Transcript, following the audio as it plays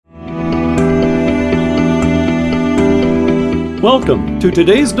Welcome to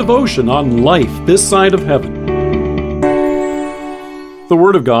today's devotion on life this side of heaven. The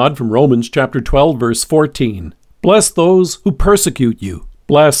Word of God from Romans chapter 12, verse 14. Bless those who persecute you.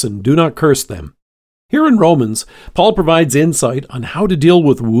 Bless and do not curse them. Here in Romans, Paul provides insight on how to deal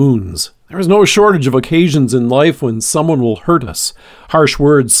with wounds. There is no shortage of occasions in life when someone will hurt us. Harsh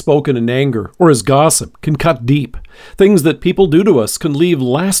words spoken in anger or as gossip can cut deep. Things that people do to us can leave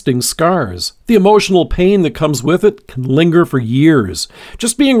lasting scars. The emotional pain that comes with it can linger for years.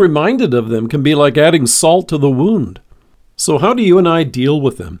 Just being reminded of them can be like adding salt to the wound. So how do you and I deal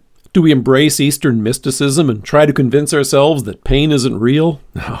with them? Do we embrace Eastern mysticism and try to convince ourselves that pain isn't real?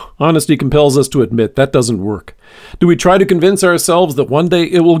 No, honesty compels us to admit that doesn't work. Do we try to convince ourselves that one day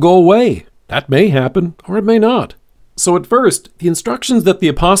it will go away? That may happen, or it may not. So at first, the instructions that the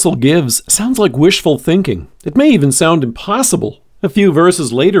apostle gives sounds like wishful thinking. It may even sound impossible. A few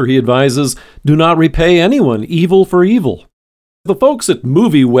verses later he advises, do not repay anyone evil for evil. The folks at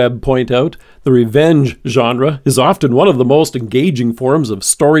MovieWeb point out the revenge genre is often one of the most engaging forms of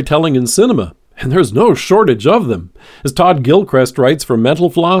storytelling in cinema, and there's no shortage of them. As Todd Gilchrist writes for Mental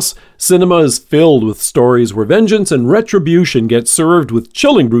Floss, cinema is filled with stories where vengeance and retribution get served with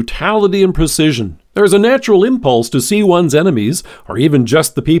chilling brutality and precision. There's a natural impulse to see one's enemies, or even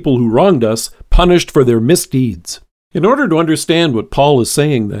just the people who wronged us, punished for their misdeeds. In order to understand what Paul is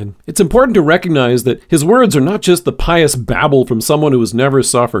saying, then, it's important to recognize that his words are not just the pious babble from someone who has never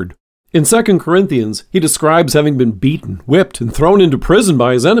suffered. In 2 Corinthians, he describes having been beaten, whipped, and thrown into prison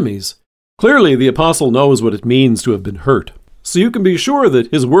by his enemies. Clearly, the apostle knows what it means to have been hurt. So you can be sure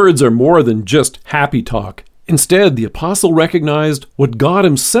that his words are more than just happy talk. Instead, the apostle recognized what God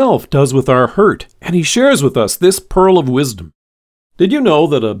himself does with our hurt, and he shares with us this pearl of wisdom. Did you know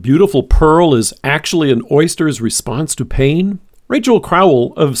that a beautiful pearl is actually an oyster's response to pain? Rachel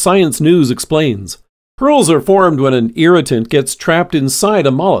Crowell of Science News explains, pearls are formed when an irritant gets trapped inside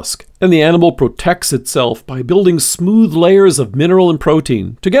a mollusk, and the animal protects itself by building smooth layers of mineral and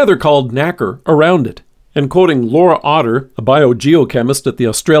protein, together called nacre, around it. And quoting Laura Otter, a biogeochemist at the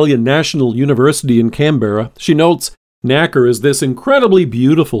Australian National University in Canberra, she notes, nacre is this incredibly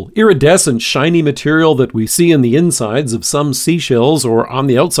beautiful, iridescent, shiny material that we see in the insides of some seashells or on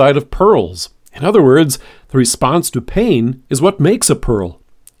the outside of pearls. In other words, the response to pain is what makes a pearl.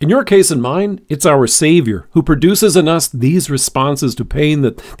 In your case and mine, it's our Savior who produces in us these responses to pain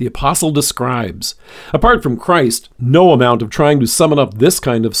that the apostle describes. Apart from Christ, no amount of trying to summon up this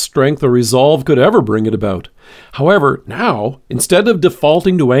kind of strength or resolve could ever bring it about. However, now, instead of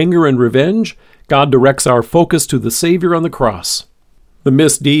defaulting to anger and revenge, God directs our focus to the Savior on the cross. The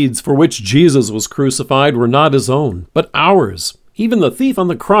misdeeds for which Jesus was crucified were not his own, but ours. Even the thief on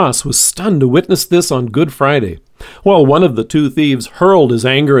the cross was stunned to witness this on Good Friday. While one of the two thieves hurled his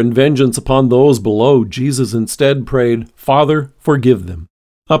anger and vengeance upon those below, Jesus instead prayed, Father, forgive them.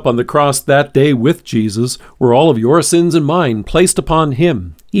 Up on the cross that day with Jesus were all of your sins and mine placed upon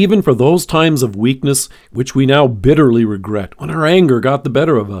him, even for those times of weakness which we now bitterly regret when our anger got the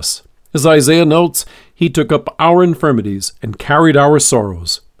better of us. As Isaiah notes, he took up our infirmities and carried our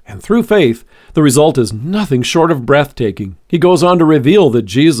sorrows. And through faith, the result is nothing short of breathtaking. He goes on to reveal that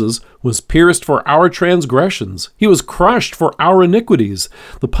Jesus was pierced for our transgressions. He was crushed for our iniquities.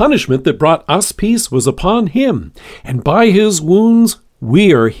 The punishment that brought us peace was upon him, and by his wounds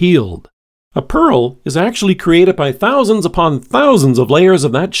we are healed. A pearl is actually created by thousands upon thousands of layers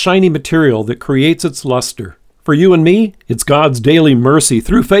of that shiny material that creates its luster. For you and me, it's God's daily mercy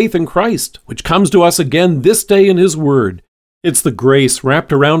through faith in Christ, which comes to us again this day in his word. It's the grace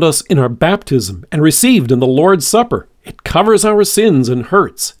wrapped around us in our baptism and received in the Lord's Supper. It covers our sins and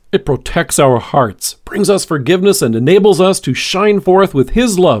hurts. It protects our hearts, brings us forgiveness, and enables us to shine forth with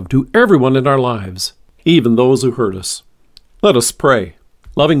his love to everyone in our lives, even those who hurt us. Let us pray.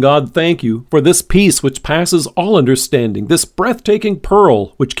 Loving God, thank you for this peace which passes all understanding, this breathtaking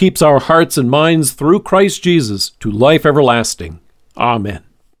pearl which keeps our hearts and minds through Christ Jesus to life everlasting. Amen.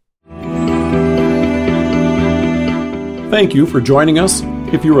 Thank you for joining us.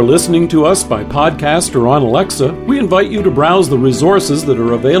 If you are listening to us by podcast or on Alexa, we invite you to browse the resources that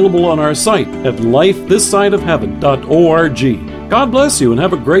are available on our site at lifethissideofheaven.org. God bless you and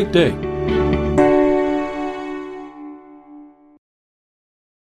have a great day.